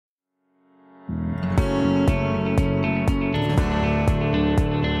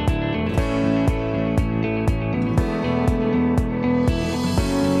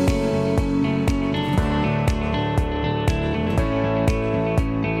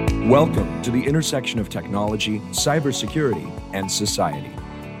Welcome to the intersection of technology, cybersecurity, and society.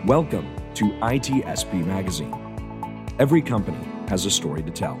 Welcome to ITSP Magazine. Every company has a story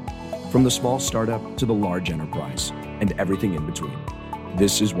to tell, from the small startup to the large enterprise, and everything in between.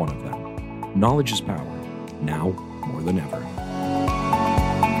 This is one of them. Knowledge is power, now more than ever.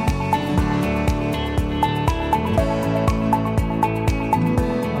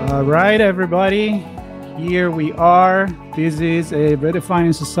 All right, everybody. Here we are. This is a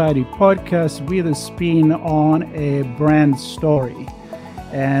Redefining Society podcast with a spin on a brand story.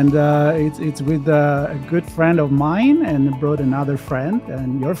 And it's with a good friend of mine, and brought another friend.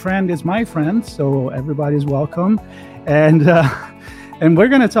 And your friend is my friend, so everybody's welcome. And we're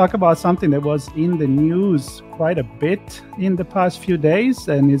going to talk about something that was in the news quite a bit in the past few days,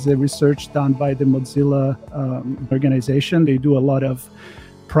 and is a research done by the Mozilla organization. They do a lot of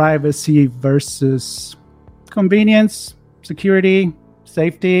privacy versus convenience, security,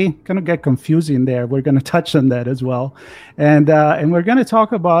 safety. Kind of get confusing there. We're going to touch on that as well, and we're going to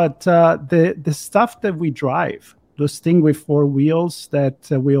talk about the stuff that we drive, those things with four wheels that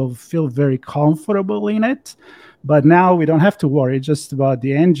we'll feel very comfortable in it, but now we don't have to worry just about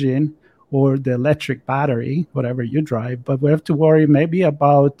the engine or the electric battery, whatever you drive, but we have to worry maybe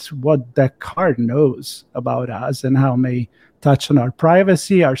about what that car knows about us and how it may touch on our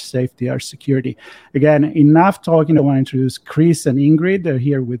privacy, our safety, our security. Again, enough talking. I want to introduce Chris and Ingrid. They're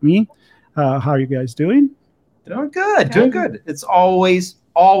here with me. How are you guys doing? Doing good. It's always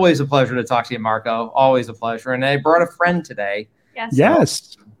a pleasure to talk to you, Marco. Always a pleasure. And I brought a friend today.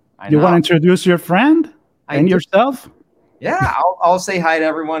 Yes. You want to introduce your friend and yourself? Yeah, I'll say hi to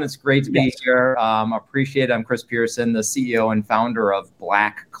everyone. It's great to be here. Appreciate it. I'm Chris Pierson, the CEO and founder of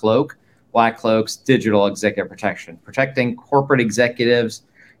BlackCloak. BlackCloak's digital executive protection, protecting corporate executives,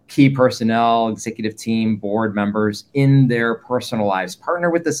 key personnel, executive team, board members in their personal lives. Partner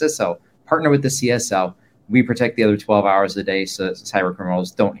with the CISO, partner with the CSO. We protect the other 12 hours a day so cyber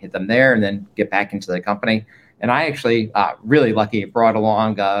criminals don't hit them there and then get back into the company. And I actually, really lucky, brought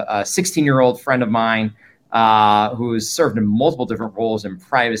along a 16-year-old friend of mine who's served in multiple different roles in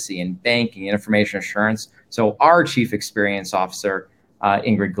privacy and banking, information assurance. So our chief experience officer,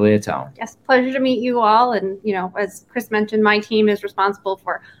 Ingrid Gliottone. Yes, pleasure to meet you all. And, as Chris mentioned, my team is responsible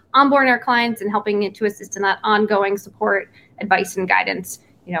for onboarding our clients and helping to assist in that ongoing support, advice, and guidance,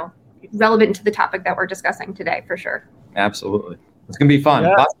 relevant to the topic that we're discussing today, for sure. Absolutely. It's going to be fun.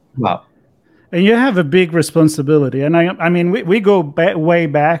 Yeah. And you have a big responsibility. And I mean, we go way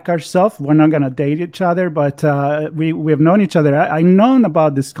back ourselves. We're not going to date each other, but we've known each other. I've known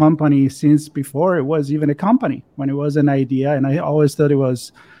about this company since before it was even a company, when it was an idea. And I always thought it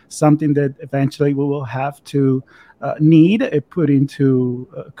was something that eventually we will have to put into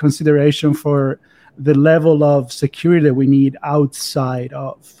consideration for the level of security that we need outside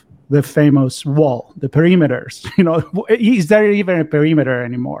of the famous wall, the perimeters. Is there even a perimeter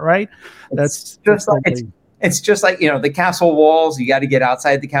anymore, right? It's just like the castle walls. You got to get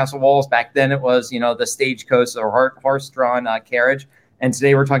outside the castle walls. Back then it was, the stagecoach or horse-drawn carriage. And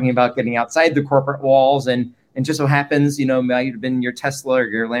today we're talking about getting outside the corporate walls. And just so happens, might have been your Tesla or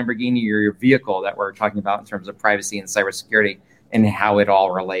your Lamborghini or your vehicle that we're talking about in terms of privacy and cybersecurity and how it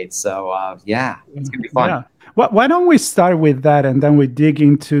all relates. So, it's going to be fun. Yeah. Why don't we start with that, and then we dig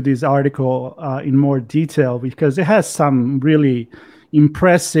into this article in more detail, because it has some really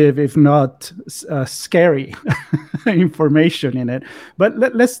impressive, if not scary, information in it. But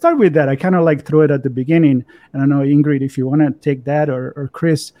let's start with that. I kind of throw it at the beginning. And I know, Ingrid, if you want to take that, or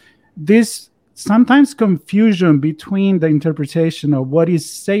Chris, this sometimes confusion between the interpretation of what is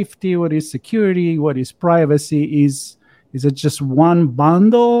safety, what is security, what is privacy. Is it just one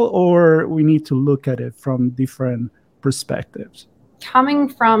bundle, or we need to look at it from different perspectives? Coming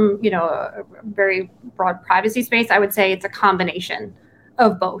from, a very broad privacy space, I would say it's a combination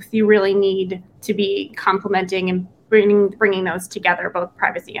of both. You really need to be complementing and bringing those together, both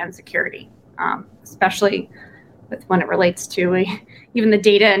privacy and security, especially with when it relates to even the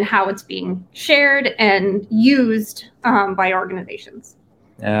data and how it's being shared and used by organizations.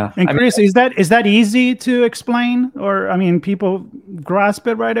 Yeah. And Chris, is that easy to explain? Or, people grasp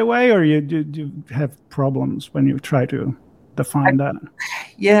it right away, or you have problems when you try to define that?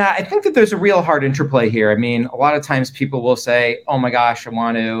 Yeah, I think that there's a real hard interplay here. A lot of times people will say, oh my gosh, I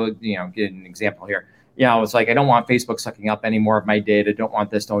want to, get an example here. It's like, I don't want Facebook sucking up any more of my data. Don't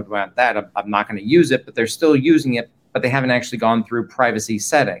want this, don't want that. I'm not going to use it, but they're still using it, but they haven't actually gone through privacy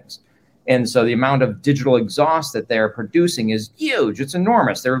settings. And so the amount of digital exhaust that they're producing is huge. It's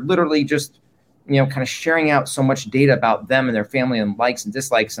enormous. They're literally just, kind of sharing out so much data about them and their family and likes and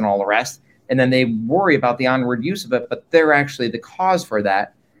dislikes and all the rest. And then they worry about the onward use of it, but they're actually the cause for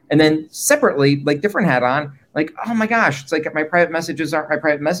that. And then separately, like different hat on, like, oh my gosh, it's like my private messages aren't my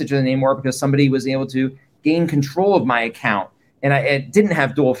private messages anymore because somebody was able to gain control of my account. And I didn't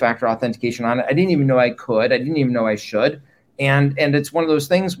have dual factor authentication on it. I didn't even know I could. I didn't even know I should. And it's one of those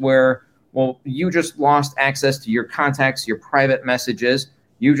things where, well, you just lost access to your contacts, your private messages.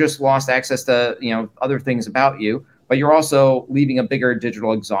 You just lost access to, other things about you, but you're also leaving a bigger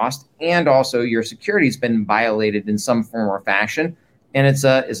digital exhaust. And also your security's been violated in some form or fashion. And is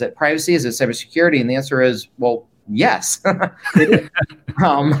it privacy? Is it cybersecurity? And the answer is, well, yes. It is.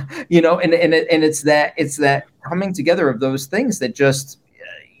 And it's that coming together of those things that just,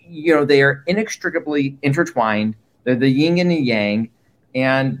 they are inextricably intertwined. They're the yin and the yang,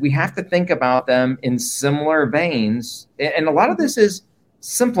 and we have to think about them in similar veins. And a lot of this is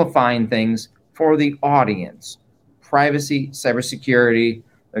simplifying things for the audience. Privacy, cybersecurity,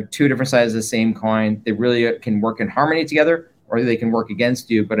 they're two different sides of the same coin. They really can work in harmony together, or they can work against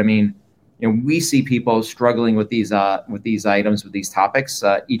you. But I mean, we see people struggling with these items, with these topics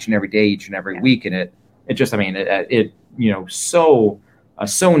each and every day, each and every week, and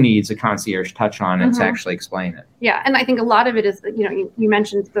so needs a concierge touch on it to actually explain it. Yeah, and I think a lot of it is that you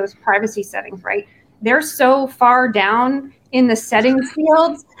mentioned those privacy settings, right? They're so far down in the settings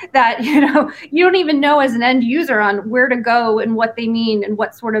fields that you don't even know as an end user on where to go and what they mean and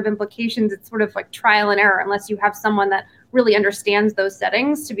what sort of implications. It's sort of like trial and error unless you have someone that really understands those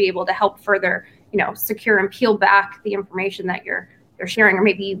settings to be able to help further, secure and peel back the information that you're sharing, or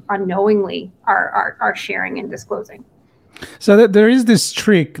maybe unknowingly are sharing and disclosing. So there is this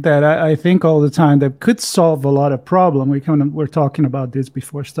trick that I think all the time that could solve a lot of problem. We're talking about this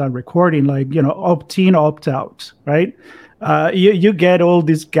before start recording, like, opt in, opt out, right? You get all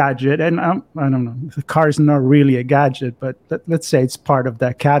this gadget, and I don't know, the car is not really a gadget, but let's say it's part of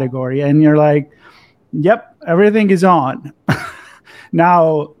that category. And you're like, yep, everything is on.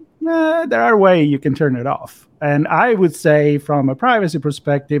 Now, there are ways you can turn it off. And I would say from a privacy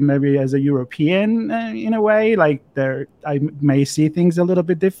perspective, maybe as a European in a way, like I may see things a little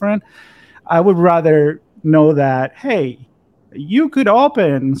bit different. I would rather know that, hey, you could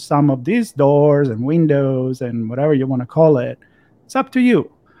open some of these doors and windows and whatever you want to call it. It's up to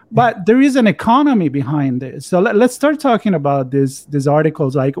you. But there is an economy behind this. So let's start talking about these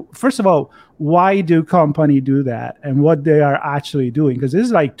articles. Like, first of all, why do companies do that and what they are actually doing? Because this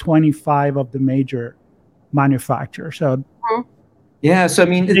is like 25 of the major manufacturers. So yeah, so I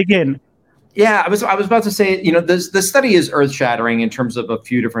mean, again, yeah, I was about to say, the study is earth-shattering in terms of a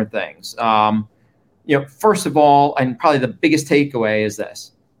few different things. First of all, and probably the biggest takeaway is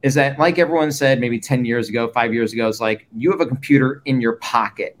that, like everyone said, maybe 10 years ago, 5 years ago, it's like you have a computer in your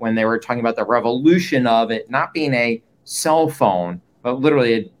pocket when they were talking about the revolution of it not being a cell phone, but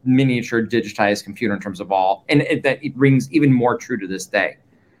literally a miniature digitized computer in terms of all. And it rings even more true to this day.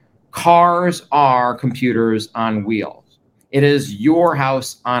 Cars are computers on wheels. It is your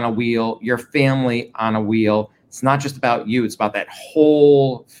house on a wheel, your family on a wheel. It's not just about you. It's about that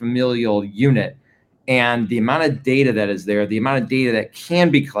whole familial unit. And the amount of data that is there, the amount of data that can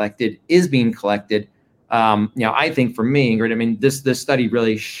be collected is being collected. I think for me, Ingrid, I mean, this study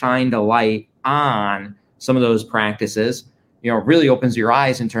really shined a light on some of those practices. Really opens your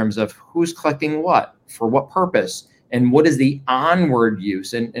eyes in terms of who's collecting what, for what purpose, and what is the onward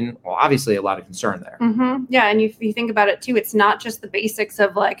use. And well, obviously a lot of concern there. Mm-hmm. Yeah, and if you think about it too, it's not just the basics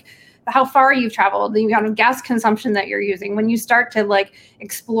of like how far you've traveled, the amount of gas consumption that you're using. When you start to like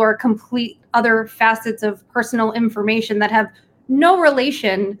explore complete other facets of personal information that have no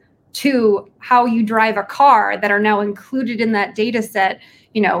relation to how you drive a car that are now included in that data set,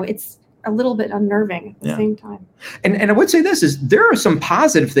 it's a little bit unnerving at the same time. And I would say this is there are some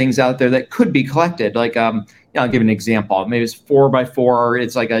positive things out there that could be collected. Like, I'll give an example. Maybe it's 4x4.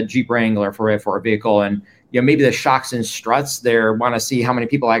 It's like a Jeep Wrangler for a vehicle. And, maybe the shocks and struts there want to see how many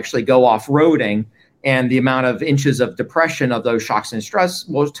people actually go off-roading, and the amount of inches of depression of those shocks and struts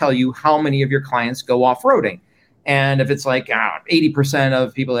will tell you how many of your clients go off-roading. And if it's like 80%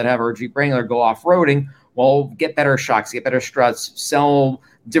 of people that have a Jeep Wrangler go off-roading, well, get better shocks, get better struts, sell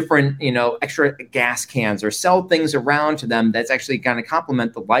different, extra gas cans, or sell things around to them that's actually going to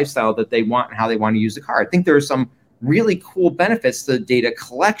complement the lifestyle that they want and how they want to use the car. I think there are some really cool benefits to data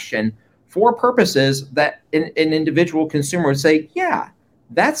collection for purposes that an individual consumer would say, yeah,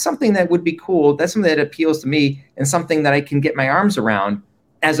 that's something that would be cool. That's something that appeals to me and something that I can get my arms around,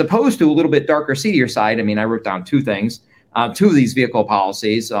 as opposed to a little bit darker, seedier side. I mean, I wrote down two things. Two of these vehicle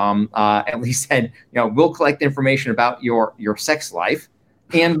policies at least said, we'll collect information about your sex life,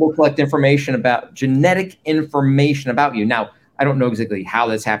 and we'll collect information about genetic information about you. Now, I don't know exactly how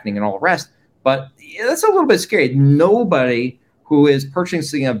that's happening and all the rest, but that's a little bit scary. Nobody who is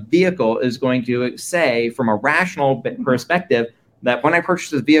purchasing a vehicle is going to say, from a rational perspective, that when I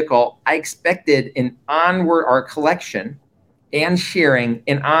purchased this vehicle, I expected an onward or collection and sharing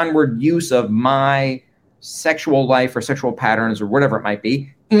an onward use of my sexual life or sexual patterns or whatever it might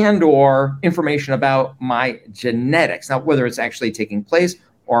be, and or information about my genetics. Now, whether it's actually taking place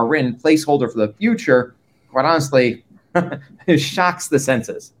or a written placeholder for the future, quite honestly, it shocks the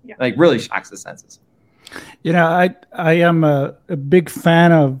senses. Yeah. Like really shocks the senses. You know, I am a big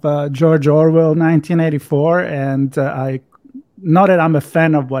fan of George Orwell, 1984, and not that I'm a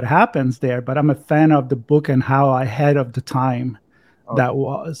fan of what happens there, but I'm a fan of the book and how ahead of the time that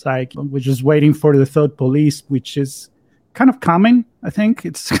was. Like, we're just waiting for the third police, which is kind of coming. I think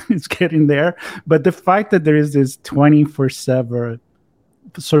it's getting there. But the fact that there is this 24/7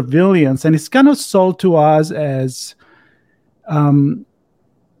 surveillance, and it's kind of sold to us as,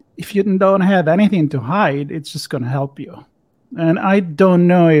 if you don't have anything to hide, it's just going to help you. And I don't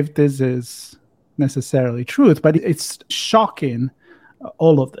know if this is necessarily truth, but it's shocking,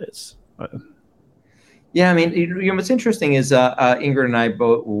 all of this. Yeah, I mean, what's interesting is Ingrid and I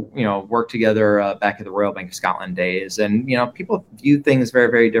both, worked together back at the Royal Bank of Scotland days, and people view things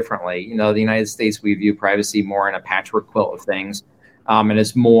very, very differently. The United States, we view privacy more in a patchwork quilt of things, and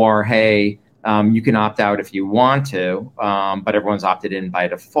it's more, hey, you can opt out if you want to, but everyone's opted in by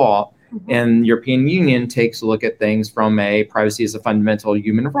default. Mm-hmm. And the European Union takes a look at things from a privacy as a fundamental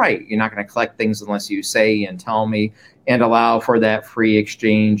human right. You're not going to collect things unless you say and tell me, and allow for that free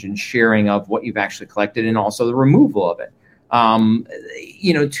exchange and sharing of what you've actually collected, and also the removal of it.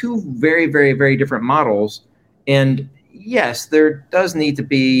 Two very, very, very different models. And yes, there does need to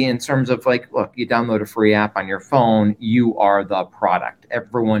be, in terms of like, look, you download a free app on your phone, you are the product.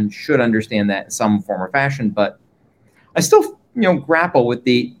 Everyone should understand that in some form or fashion. But I still grapple with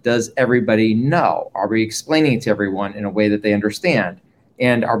does everybody know? Are we explaining it to everyone in a way that they understand?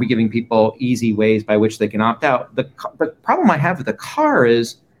 And are we giving people easy ways by which they can opt out? The problem I have with the car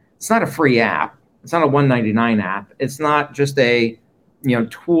is it's not a free app. It's not a $1.99 app. It's not just a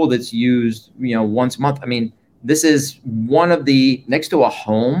tool that's used once a month. I mean, this is one of the, next to a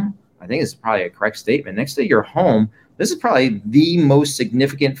home, I think it's probably a correct statement, next to your home, this is probably the most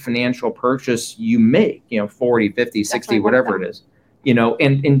significant financial purchase you make, 40, 50, 60, definitely whatever it is,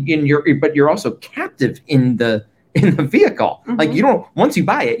 but you're also captive in the vehicle. Mm-hmm. Like once you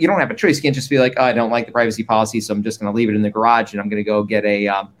buy it, you don't have a choice. You can't just be like, oh, I don't like the privacy policy, so I'm just going to leave it in the garage and I'm going to go get a,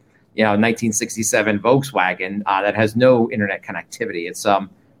 1967 Volkswagen that has no internet connectivity. It's,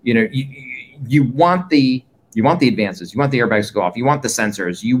 you want the advances, you want the airbags to go off, you want the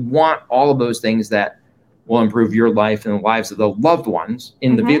sensors, you want all of those things that will improve your life and the lives of the loved ones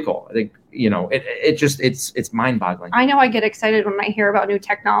in the vehicle. I think, it's mind-boggling. I know I get excited when I hear about new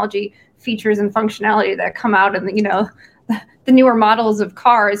technology features and functionality that come out in the newer models of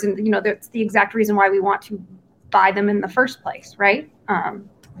cars, and that's the exact reason why we want to buy them in the first place, right?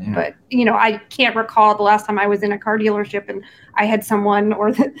 Yeah. But I can't recall the last time I was in a car dealership and I had someone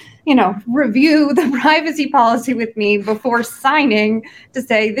review the privacy policy with me before signing to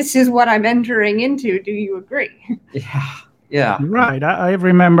say, this is what I'm entering into. Do you agree? Yeah. Right. I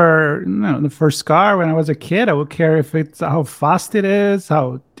remember the first car when I was a kid. I would care if it's how fast it is,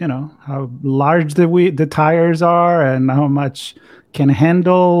 how large the tires are, and how much can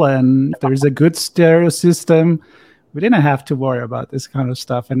handle, and if there's a good stereo system. We didn't have to worry about this kind of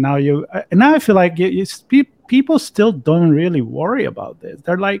stuff. And now I feel like people still don't really worry about this.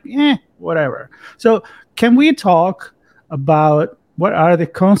 They're like, whatever. So can we talk about what are the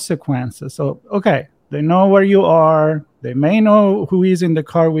consequences? So, okay, they know where you are. They may know who is in the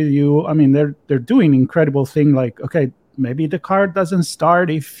car with you. I mean, they're doing incredible thing. Like, okay, maybe the car doesn't start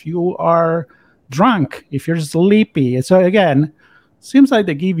if you are drunk, if you're sleepy. So again, seems like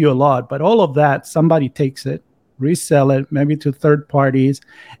they give you a lot, but all of that, somebody takes it, resell it, maybe to third parties.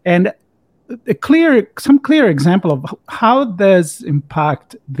 And some clear example of how does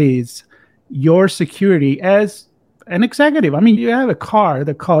impact your security as an executive. I mean, you have a car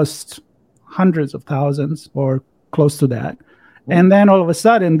that costs hundreds of thousands or close to that. And then all of a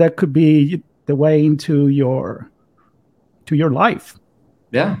sudden that could be the way into your life.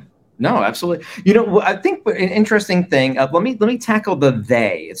 Yeah. No, absolutely. I think an interesting thing, let me tackle the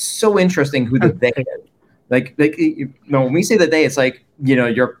they. It's so interesting who the they is. Like when we say the they, it's like,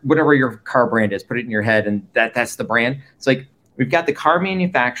 your whatever your car brand is, put it in your head, and that's the brand. It's like we've got the car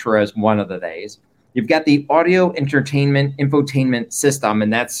manufacturer as one of the theys. You've got the audio entertainment infotainment system,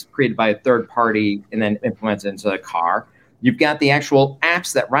 and that's created by a third party and then implemented into the car. You've got the actual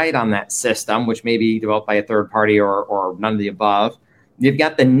apps that ride on that system, which may be developed by a third party or none of the above. You've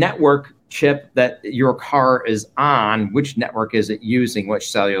got the network chip that your car is on, which network is it using,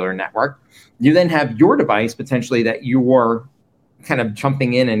 which cellular network. You then have your device potentially that you're kind of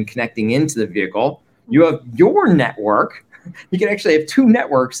jumping in and connecting into the vehicle. You have your network. You can actually have two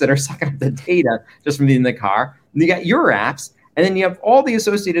networks that are sucking up the data just from being in the car. And you got your apps, and then you have all the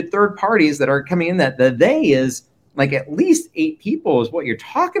associated third parties that are coming in. That the they is like at least 8 people is what you're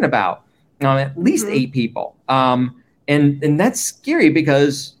talking about. At least 8 people. And that's scary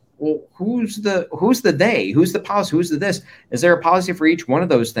because, well, who's the they? Who's the policy? Who's the this? Is there a policy for each one of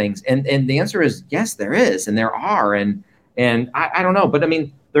those things? And the answer is yes, there is, and there are. And I don't know, but I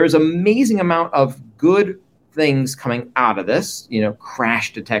mean, there's amazing amount of good things coming out of this.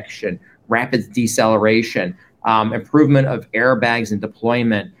 Crash detection, rapid deceleration, improvement of airbags and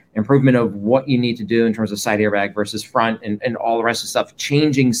deployment, improvement of what you need to do in terms of side airbag versus front, and all the rest of the stuff,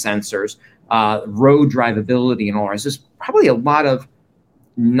 changing sensors, road drivability, and all the rest. There's probably a lot of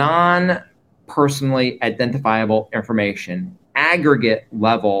non-personally identifiable information, aggregate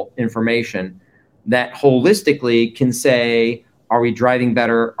level information that holistically can say, are we driving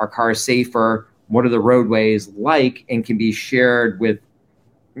better? Are cars safer? What are the roadways like? And can be shared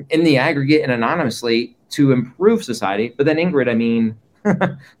in the aggregate and anonymously to improve society. But then Ingrid, I mean,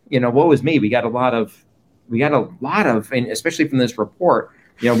 what was me? We got a lot of, and especially from this report,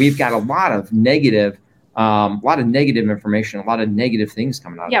 we've got a lot of negative information, a lot of negative things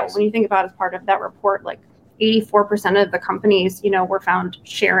coming out of this. When you think about as part of that report, like 84% of the companies, were found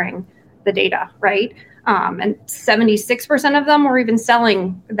sharing the data, right? And 76% of them were even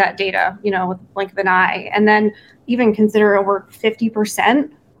selling that data, with the blink of an eye. And then even consider over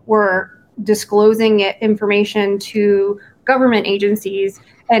 50% were disclosing information to government agencies.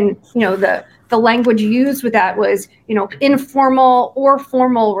 And, the language used with that was, informal or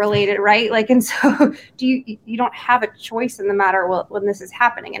formal related, right? And so you don't have a choice in the matter when this is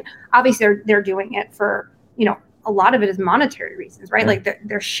happening. And obviously they're doing it for, a lot of it is monetary reasons, right? Yeah.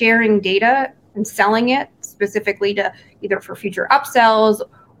 They're sharing data and selling it specifically to either for future upsells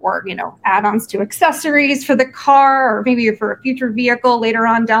or, add-ons to accessories for the car, or maybe for a future vehicle later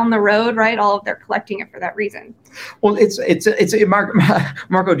on down the road, right? They're collecting it for that reason. Well, it's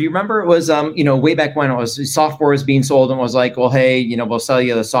Marco, do you remember it was, way back when it was software was being sold and was like, well, hey, we'll sell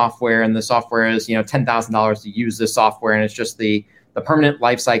you the software, and the software is, $10,000 to use the software. And it's just the permanent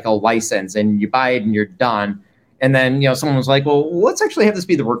life cycle license, and you buy it and you're done. And then, someone was like, well, let's actually have this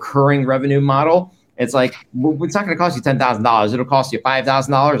be the recurring revenue model. It's like, well, it's not going to cost you $10,000. It'll cost you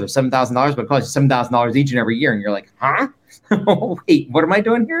 $5,000 or $7,000, but it costs you $7,000 each and every year. And you're like, huh? Wait, what am I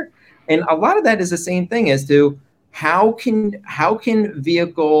doing here? And a lot of that is the same thing as to how can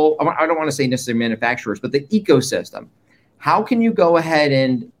vehicle, I don't want to say necessarily manufacturers, but the ecosystem, how can you go ahead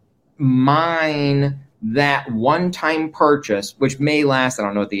and mine that one-time purchase, which may last, I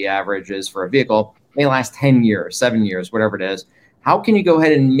don't know what the average is for a vehicle, may last 10 years, 7 years, whatever it is. How can you go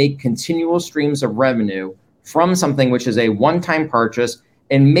ahead and make continual streams of revenue from something which is a one-time purchase,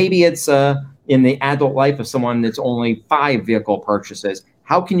 and maybe it's in the adult life of someone that's only 5 vehicle purchases?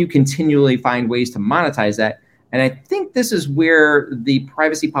 How can you continually find ways to monetize that? And I think this is where the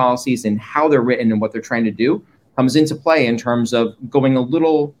privacy policies and how they're written and what they're trying to do comes into play in terms of going a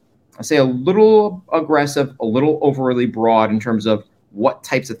little aggressive, a little overly broad in terms of what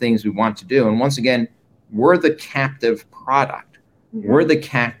types of things we want to do. And once again, we're the captive product. We're the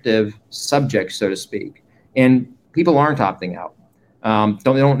captive subject, so to speak, and people aren't opting out.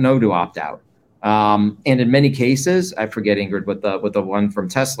 They don't know to opt out. And in many cases, I forget, Ingrid, what the one from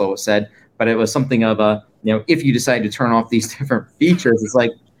Tesla said, but it was something of if you decide to turn off these different features, it's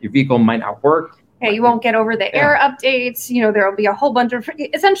like your vehicle might not work. Yeah, you won't get over the air updates. There will be a whole bunch of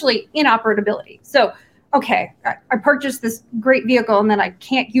essentially inoperability. So, okay, I purchased this great vehicle and then I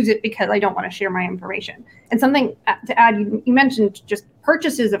can't use it because I don't want to share my information. And something to add, you mentioned just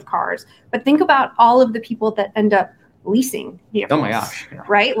purchases of cars, but think about all of the people that end up leasing vehicles. Oh my gosh. Yeah.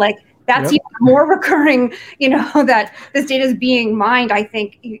 Right? That's even more recurring, that this data is being mined, I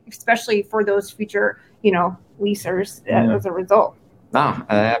think, especially for those future, leasers as a result. No,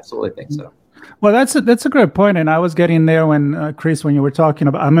 I absolutely think so. Well, that's a great point, and I was getting there when Chris, when you were talking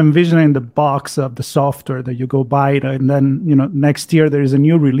about, I'm envisioning the box of the software that you go buy it, and then next year there is a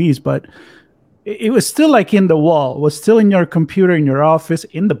new release, but it was still like in the wall, it was still in your computer, in your office,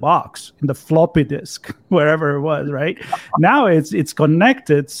 in the box, in the floppy disk, wherever it was, right? Now it's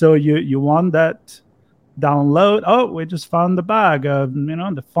connected, so you want that download. Oh, we just found the bag.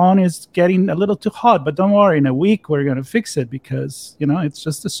 The phone is getting a little too hot, but don't worry, in a week we're going to fix it because it's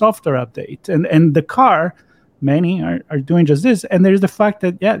just a software update. And the car, many are doing just this. And there's the fact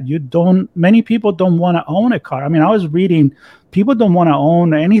that, many people don't want to own a car. I mean, I was reading, people don't want to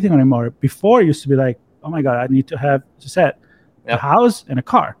own anything anymore. Before it used to be like, oh my God, I need to have, as you said, a house and a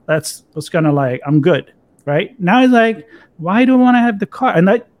car. That's what's kind of like, I'm good, right? Now it's like, why do I want to have the car? And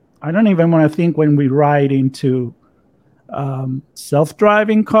I don't even want to think when we ride into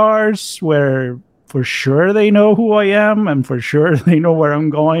self-driving cars where for sure they know who I am and for sure they know where I'm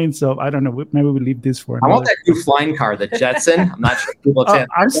going. So I don't know. Maybe we leave this for another. I want that new flying car, the Jetson. I'm not sure people.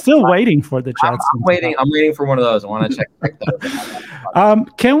 I'm still waiting for the Jetson. I'm waiting for one of those. I want to check those.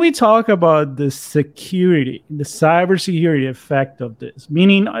 Can we talk about the security, the cybersecurity effect of this?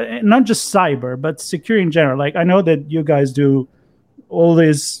 Meaning not just cyber, but security in general. Like I know that you guys do all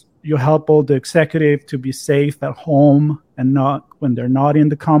this. You help all the executive to be safe at home and not when they're not in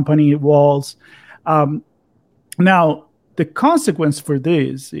the company walls. Now, the consequence for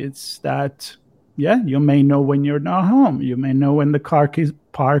this is that, you may know when you're not home. You may know when the car is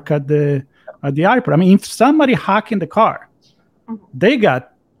parked at the airport. I mean, if somebody hacking the car, they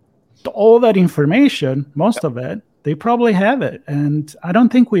got all that information, most of it. They probably have it. And I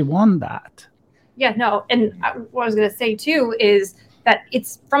don't think we want that. Yeah, no. And what I was going to say, too, is that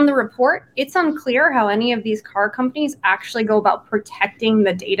it's from the report, it's unclear how any of these car companies actually go about protecting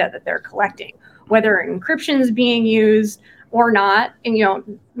the data that they're collecting, whether encryption is being used or not.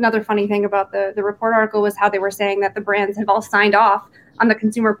 And, another funny thing about the report article was how they were saying that the brands have all signed off on the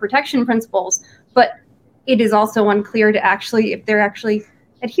consumer protection principles, but it is also unclear if they're actually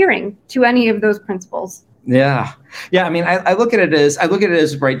adhering to any of those principles. Yeah. I mean, I look at it as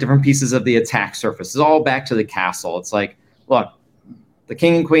right, different pieces of the attack surface. It's all back to the castle. It's like, look, the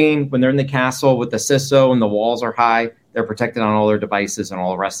king and queen, when they're in the castle with the CISO and the walls are high, they're protected on all their devices and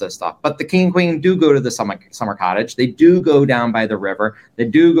all the rest of the stuff. But the king and queen do go to the summer cottage. They do go down by the river. They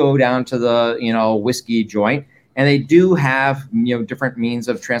do go down to the, whiskey joint, and they do have, different means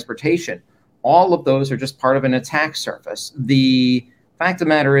of transportation. All of those are just part of an attack surface. The fact of the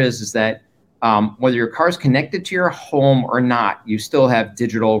matter is that whether your car is connected to your home or not, you still have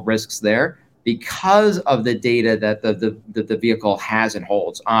digital risks there, because of the data that the vehicle has and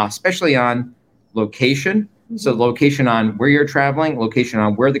holds, especially on location. So location on where you're traveling, location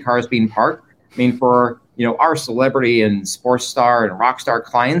on where the car is being parked. I mean, for our celebrity and sports star and rock star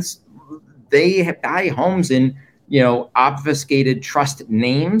clients, they buy homes in obfuscated trust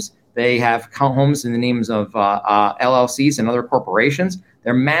names. They have homes in the names of LLCs and other corporations.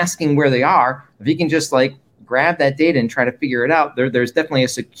 They're masking where they are. If you can just grab that data and try to figure it out, there's definitely a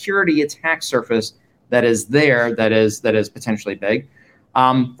security attack surface that is there that is potentially big.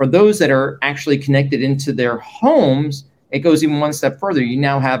 For those that are actually connected into their homes, it goes even one step further. You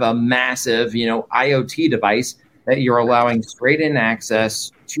now have a massive, IoT device that you're allowing straight in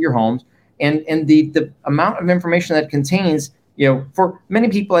access to your homes, and the amount of information that it contains, for many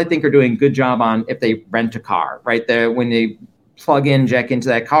people, I think are doing a good job on if they rent a car, right? When they plug in, jack into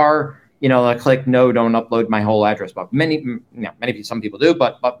that car, they'll click no, don't upload my whole address book. Some people do,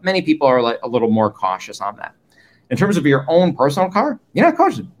 but many people are a little more cautious on that. In terms of your own personal car, you're not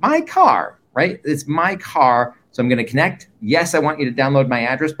cautious. My car, right? It's my car, so I'm going to connect. Yes, I want you to download my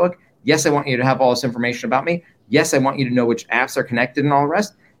address book. Yes, I want you to have all this information about me. Yes, I want you to know which apps are connected and all the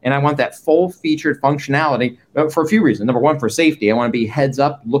rest. And I want that full-featured functionality for a few reasons. Number one, for safety. I want to be heads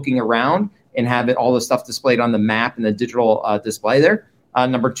up, looking around, and have all the stuff displayed on the map and the digital display there.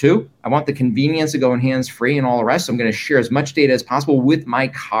 Number two, I want the convenience of going hands-free and all the rest. So I'm going to share as much data as possible with my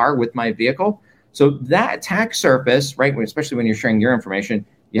car, with my vehicle. So that attack surface, right, especially when you're sharing your information,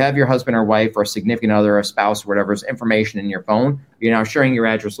 you have your husband or wife or a significant other, a spouse, or whatever's information in your phone. You're now sharing your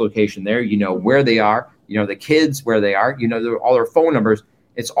address location there. You know where they are. You know the kids, where they are. You know all their phone numbers.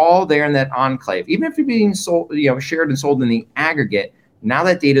 It's all there in that enclave. Even if you're being sold, shared and sold in the aggregate, now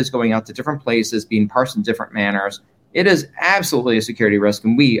that data is going out to different places, being parsed in different manners. It is absolutely a security risk.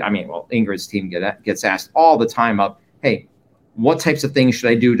 And Ingrid's team gets asked all the time of, hey, what types of things should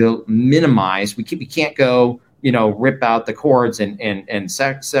I do to minimize? We can't go, rip out the cords and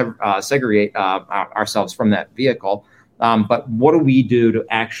segregate ourselves from that vehicle. But what do we do to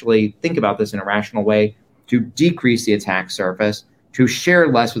actually think about this in a rational way to decrease the attack surface, to share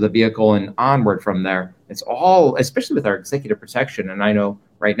less with the vehicle and onward from there? It's all, especially with our executive protection. And I know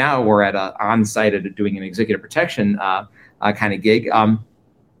right now we're at on-site at doing an executive protection kind of gig.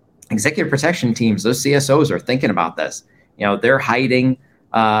 Executive protection teams, those CSOs are thinking about this. They're hiding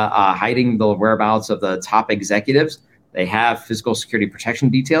the whereabouts of the top executives. They have physical security protection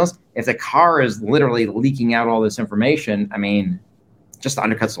details. If the car is literally leaking out all this information, just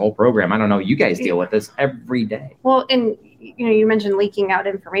undercuts the whole program. I don't know. You guys deal with this every day. Well, and you mentioned leaking out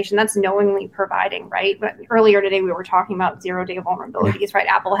information. That's knowingly providing, right? But earlier today we were talking about 0-day vulnerabilities, right?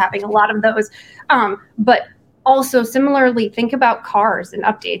 Apple having a lot of those, but also similarly, think about cars and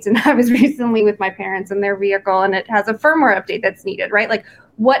updates. And I was recently with my parents in their vehicle, and it has a firmware update that's needed, right? Like,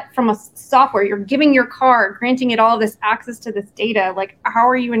 what from a software you're giving your car, granting it all this access to this data? Like, how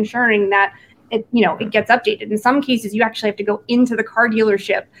are you ensuring that it gets updated? In some cases, you actually have to go into the car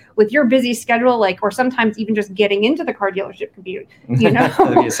dealership with your busy schedule, like, or sometimes even just getting into the car dealership could be,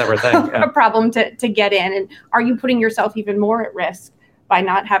 That'd be a separate thing. Yeah. A problem to get in. And are you putting yourself even more at risk by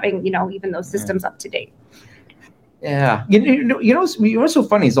not having, even those systems up to date? Yeah. What's so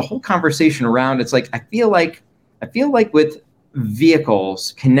funny is the whole conversation around, it's like, I feel like with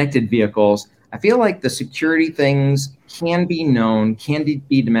vehicles, connected vehicles, I feel like the security things can be known, can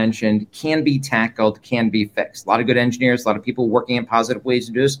be dimensioned, can be tackled, can be fixed. A lot of good engineers, a lot of people working in positive ways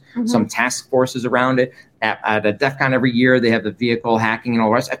to do this, some task forces around it. At a DEF CON every year, they have the vehicle hacking and all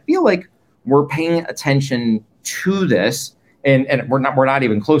the rest. I feel like we're paying attention to this, and we're not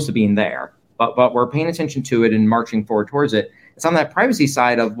even close to being there, but we're paying attention to it and marching forward towards it. It's on that privacy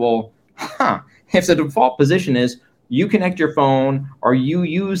side of, if the default position is you connect your phone or you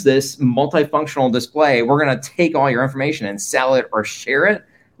use this multifunctional display, we're going to take all your information and sell it or share it.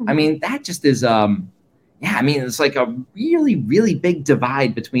 I mean, that just is, it's like a really, really big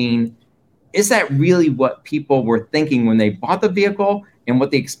divide between, is that really what people were thinking when they bought the vehicle and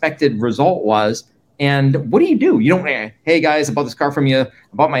what the expected result was? And what do? You don't, hey guys, I bought this car from you. I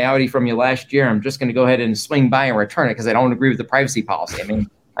bought my Audi from you last year. I'm just going to go ahead and swing by and return it because I don't agree with the privacy policy. I mean,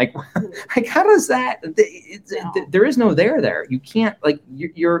 like how does that? There is no there. You can't, like,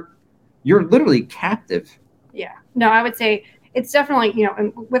 you're literally captive. Yeah. No, I would say it's definitely,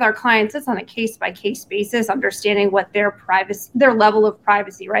 and with our clients, it's on a case by case basis, understanding what their level of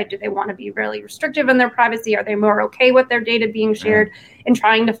privacy, right? Do they want to be really restrictive in their privacy? Are they more okay with their data being shared? And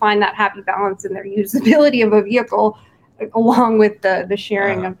trying to find that happy balance in their usability of a vehicle along with the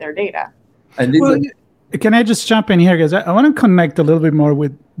sharing of their data. Can I just jump in here? Because I want to connect a little bit more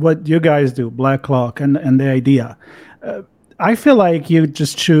with what you guys do, BlackCloak, and the idea. I feel like you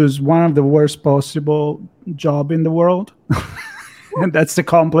just choose one of the worst possible job in the world. And that's the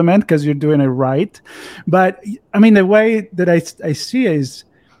compliment because you're doing it right. But I mean, the way that I see it is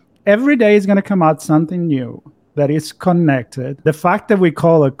every day is going to come out something new that is connected. The fact that we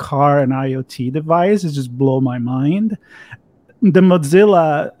call a car an IoT device is just blow my mind. The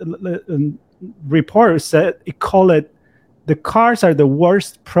Mozilla report said the cars are the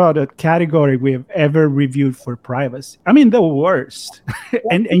worst product category we have ever reviewed for privacy. I mean, the worst.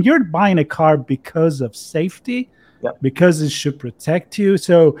 and you're buying a car because of safety, because it should protect you.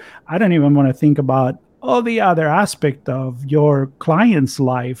 So I don't even want to think about all the other aspect of your client's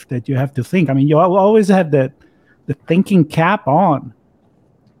life that you have to think. I mean, you always have the thinking cap on.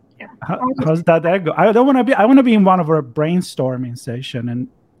 Yeah. How's that go? I want to be in one of our brainstorming session and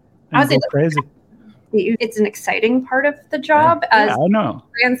go crazy. It's an exciting part of the job as I know.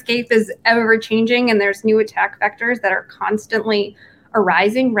 The landscape is ever changing and there's new attack vectors that are constantly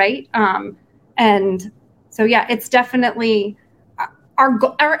arising, right? And so, it's definitely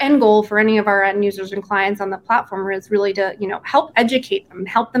our end goal for any of our end users and clients on the platform is really to, help educate them,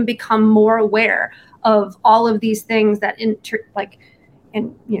 help them become more aware of all of these things that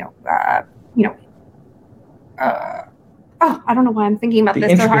I don't know why I'm thinking about the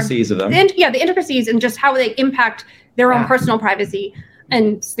this intricacies so hard. Of them. The intricacies and just how they impact their own personal privacy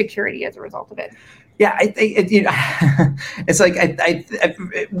and security as a result of it. Yeah, it's like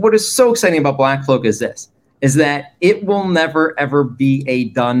what is so exciting about BlackCloak is that it will never ever be a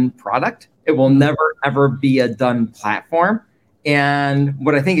done product. It will never ever be a done platform. And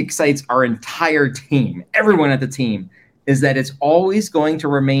what I think excites our entire team, everyone at the team, is that it's always going to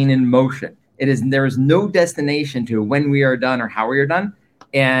remain in motion. There is no destination to when we are done or how we are done.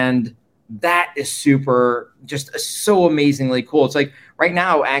 And that is just so amazingly cool. It's like right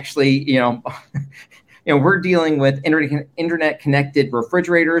now, actually, we're dealing with internet connected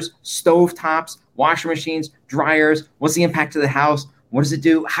refrigerators, stovetops, washing machines, dryers. What's the impact to the house? What does it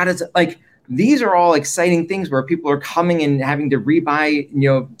do? How does it these are all exciting things where people are coming and having to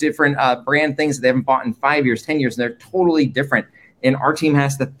rebuy, different brand things that they haven't bought in 5 years, 10 years, and they're totally different. And our team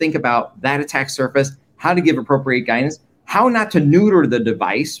has to think about that attack surface, how to give appropriate guidance, how not to neuter the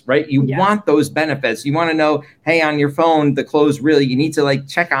device, right? You want those benefits. You want to know, hey, on your phone, the clothes you need to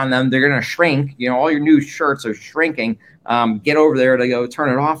check on them. They're going to shrink. All your new shirts are shrinking. Get over there to go turn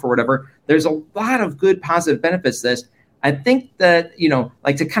it off or whatever. There's a lot of good positive benefits to this. I think that,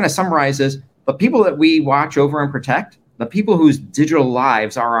 to kind of summarize this, the people that we watch over and protect, the people whose digital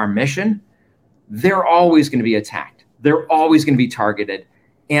lives are our mission, they're always going to be attacked. they're always going to be targeted.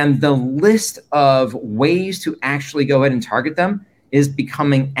 And the list of ways to actually go ahead and target them is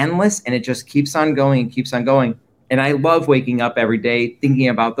becoming endless, and it just keeps on going and keeps on going. And I love waking up every day thinking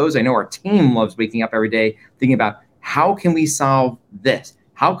about those. I know our team loves waking up every day thinking about how can we solve this?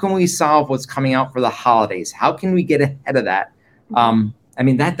 How can we solve what's coming out for the holidays? How can we get ahead of that? I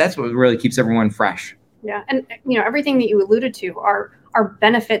mean, that's what really keeps everyone fresh. Yeah, and everything that you alluded to are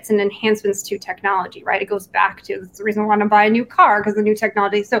benefits and enhancements to technology, right? It goes back to the reason I want to buy a new car, because the new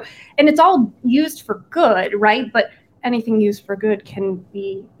technology. So, and it's all used for good, right? But anything used for good can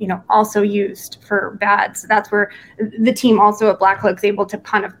be, also used for bad. So that's where the team also at BlackCloak is able to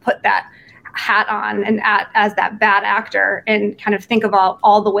kind of put that hat on and as that bad actor and kind of think about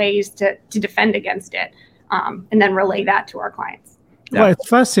all the ways to defend against it, and then relay that to our clients. Yeah. Well, it's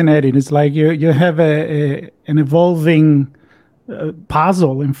fascinating. It's like you have an evolving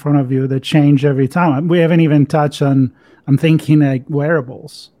puzzle in front of you that change every time. We haven't even touched on, I'm thinking like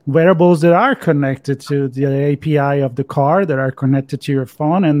wearables that are connected to the API of the car, that are connected to your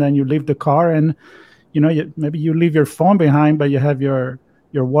phone, and then you leave the car and maybe you leave your phone behind, but you have your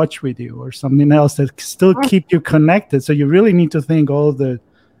watch with you or something else that still keep you connected. So you really need to think all the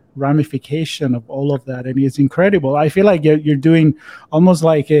ramification of all of that, and it's incredible. I feel like you're doing almost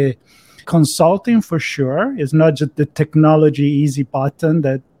like a consulting for sure. It's not just the technology easy button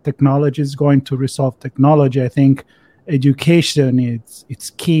that technology is going to resolve technology. I think education it's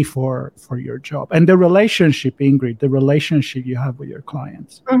key for your job, and the relationship, Ingrid, the relationship you have with your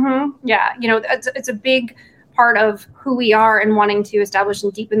clients. Yeah, it's a big part of who we are and wanting to establish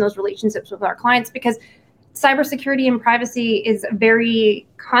and deepen those relationships with our clients, because cybersecurity and privacy is a very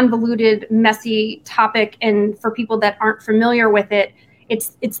convoluted, messy topic, and for people that aren't familiar with it,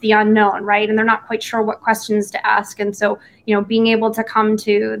 it's the unknown, right? And they're not quite sure what questions to ask. And so, being able to come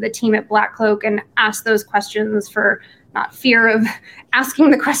to the team at BlackCloak and ask those questions for not fear of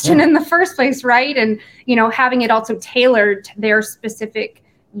asking the question in the first place, right? And, having it also tailored to their specific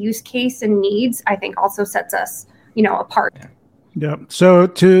use case and needs, I think also sets us, apart. Yeah. So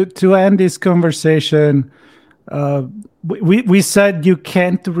to end this conversation, we said you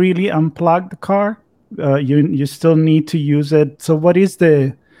can't really unplug the car. You still need to use it. So where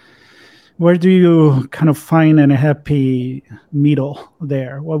do you kind of find a happy middle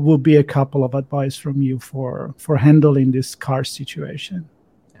there? What would be a couple of advice from you for handling this car situation?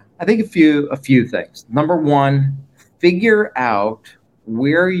 I think a few things. Number one, figure out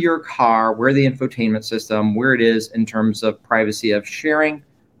where your car, where the infotainment system, where it is in terms of privacy of sharing,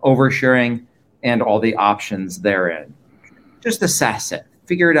 oversharing, and all the options therein. Just assess it.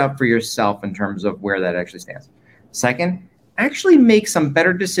 Figure it out for yourself in terms of where that actually stands. Second, actually make some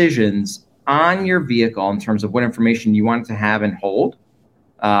better decisions on your vehicle in terms of what information you want to have and hold,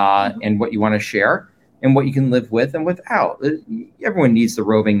 and what you want to share, and what you can live with and without. Everyone needs the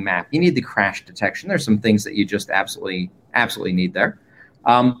roving map. You need the crash detection. There's some things that you just absolutely need there.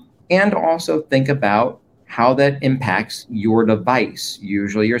 And also think about how that impacts your device,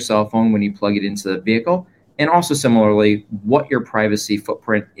 usually your cell phone when you plug it into the vehicle, and also similarly, what your privacy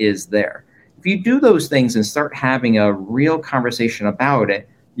footprint is there. If you do those things and start having a real conversation about it,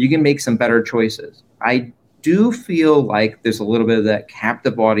 you can make some better choices. I do feel like there's a little bit of that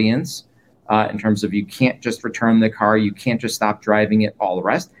captive audience in terms of you can't just return the car, you can't just stop driving it, all the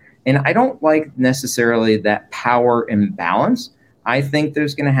rest. And I don't like necessarily that power imbalance. I think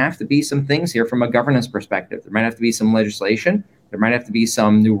there's going to have to be some things here from a governance perspective. There might have to be some legislation. There might have to be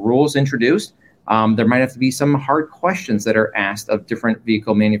some new rules introduced. There might have to be some hard questions that are asked of different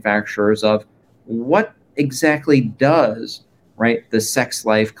vehicle manufacturers of what exactly does, right, the sex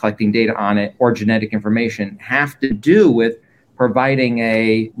life, collecting data on it, or genetic information have to do with providing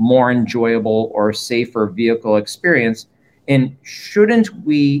a more enjoyable or safer vehicle experience. And shouldn't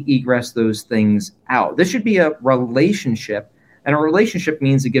we egress those things out? This should be a relationship, and a relationship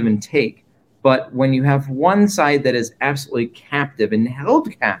means a give and take. But when you have one side that is absolutely captive and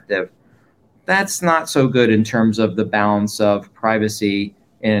held captive, that's not so good in terms of the balance of privacy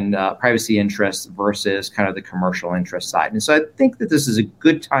and privacy interests versus kind of the commercial interest side. And so I think that this is a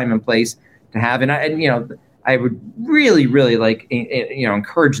good time and place to have. And I would really like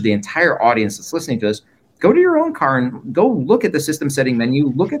encourage the entire audience that's listening to this, go to your own car and go look at the system setting menu,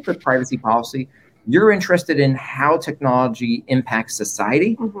 look at the privacy policy. You're interested in how technology impacts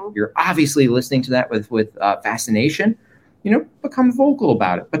society. Mm-hmm. You're obviously listening to that with fascination. Become vocal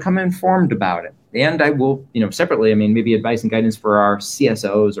about it, become informed about it. And I will, separately, maybe advice and guidance for our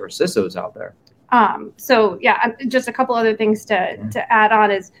CSOs or CISOs out there. So yeah, just a couple other things to add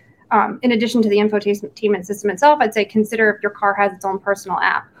on is, in addition to the infotainment system itself, I'd say consider if your car has its own personal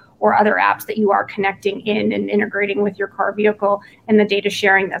app, or other apps that you are connecting in and integrating with your car vehicle, and the data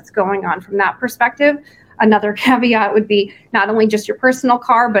sharing that's going on from that perspective. Another caveat would be not only just your personal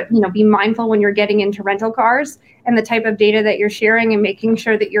car, but be mindful when you're getting into rental cars and the type of data that you're sharing, and making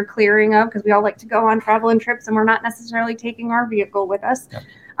sure that you're clearing of, because we all like to go on travel and trips and we're not necessarily taking our vehicle with us. Yep.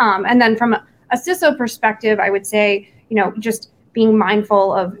 And then from a CISO perspective, I would say, just being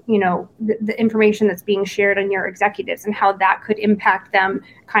mindful of, the information that's being shared on your executives and how that could impact them,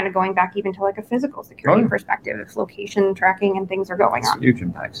 kind of going back even to like a physical security perspective, if location tracking and things are going on. Huge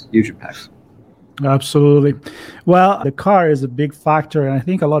impacts. Absolutely. Well, the car is a big factor. And I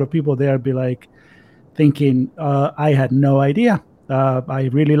think a lot of people there be like thinking, I had no idea. I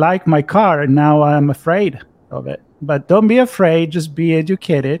really like my car and now I'm afraid of it. But don't be afraid. Just be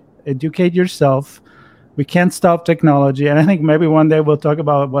educated. Educate yourself. We can't stop technology. And I think maybe one day we'll talk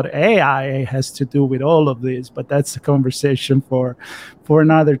about what AI has to do with all of this. But that's a conversation for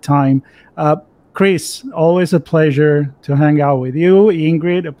another time. Chris, always a pleasure to hang out with you.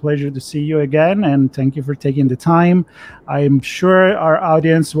 Ingrid, a pleasure to see you again, and thank you for taking the time. I'm sure our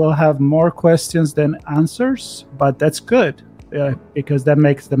audience will have more questions than answers, but that's good because that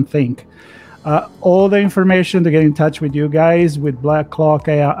makes them think. All the information to get in touch with you guys with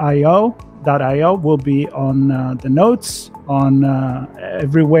BlackCloak.io will be on the notes on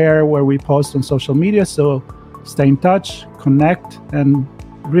everywhere where we post on social media. So stay in touch, connect, and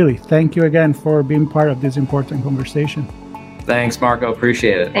really, thank you again for being part of this important conversation. Thanks, Marco.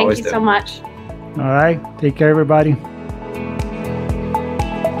 Appreciate it. Thank you so much. All right. Take care, everybody.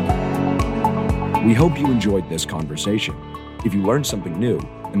 We hope you enjoyed this conversation. If you learned something new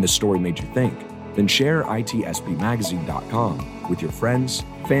and the story made you think, then share itspmagazine.com with your friends,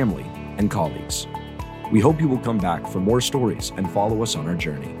 family, and colleagues. We hope you will come back for more stories and follow us on our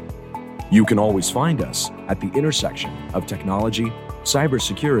journey. You can always find us at the intersection of technology,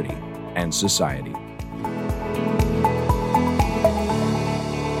 cybersecurity, and society.